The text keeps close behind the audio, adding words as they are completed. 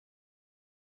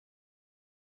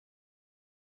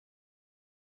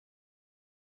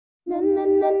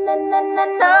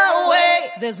No way,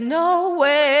 there's no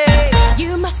way.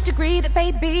 You must agree that,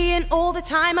 baby, in all the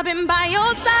time I've been by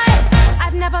your side,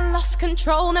 I've never lost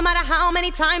control, no matter how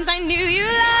many times I knew you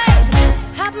lied.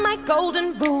 Have my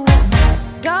golden rule,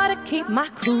 gotta keep my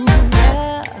cool,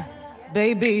 yeah,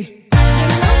 baby.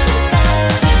 And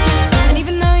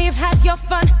even though you've had your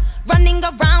fun running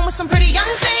around with some pretty young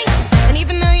thing, and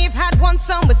even though you've had one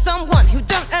son with someone who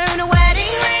don't own a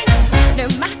wedding ring, no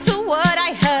matter what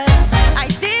I heard, I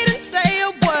didn't say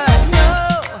a word,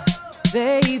 no,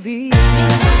 baby.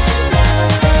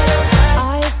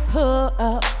 I've put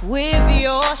up with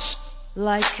your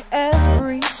like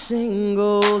every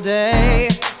single day,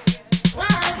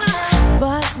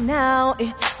 but now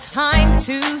it's time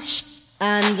to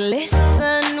and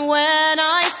listen when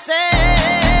I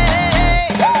say,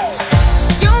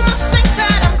 you must think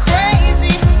that I'm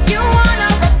crazy, you wanna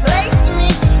replace me,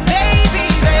 baby,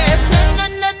 there's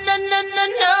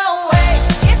no way.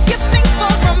 If you think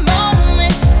for a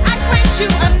moment I'd grant you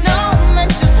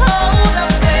annulment, just hold up,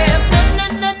 there's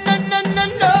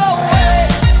no way.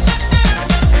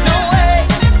 No way,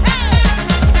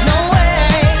 no way.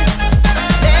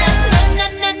 There's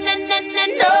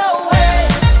no way.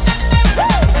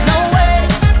 No way,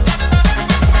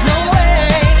 no way.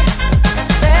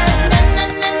 There's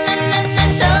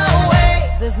no way.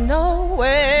 There's no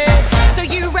way. So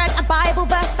you read a Bible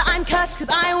verse that I'm cursed cause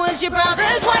I was your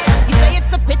brother's wife. You say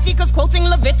it's a pity cause quoting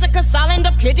Leviticus I'll end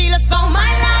up kiddyless all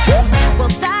my life. Well,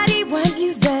 Daddy, weren't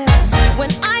you there when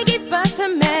I gave birth to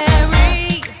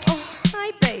Mary? Oh,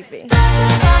 hi, baby.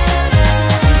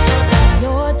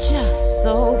 You're just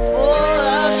so full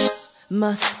of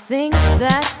must think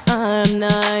that I'm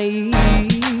naive.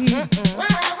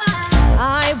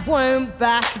 I won't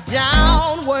back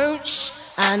down, won't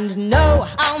and no,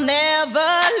 I'll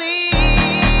never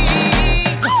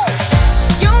leave.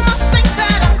 You must think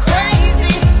that I'm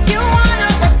crazy, you wanna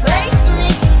replace me,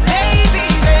 baby,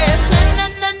 there's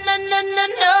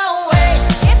no way.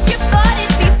 If you thought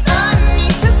it'd be funny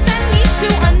to send me to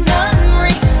a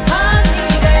nunnery, honey,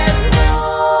 there's no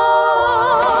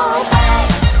way.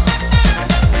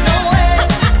 No way,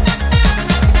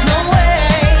 no way.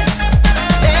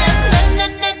 There's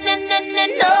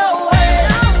no way.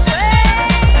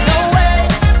 No way,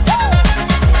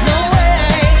 no way.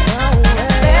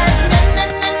 There's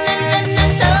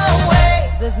no way.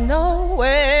 There's no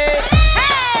way.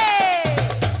 Hey!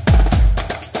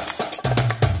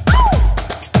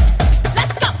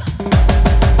 Let's go.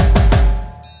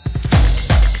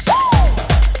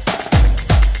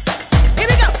 Here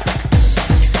we go.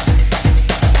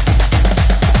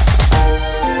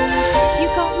 You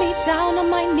got me down on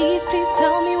my knees, please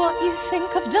tell me what you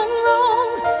think I've done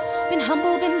wrong. Been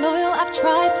humble, been loyal, I've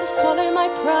tried to swallow my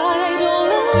pride all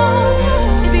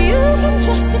along. If you can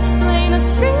just explain a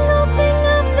single thing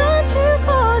I've done to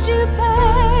cause you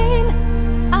pain,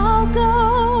 I'll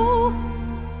go.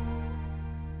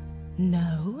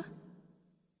 No,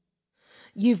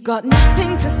 you've got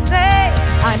nothing to say,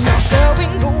 I'm not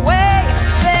going away.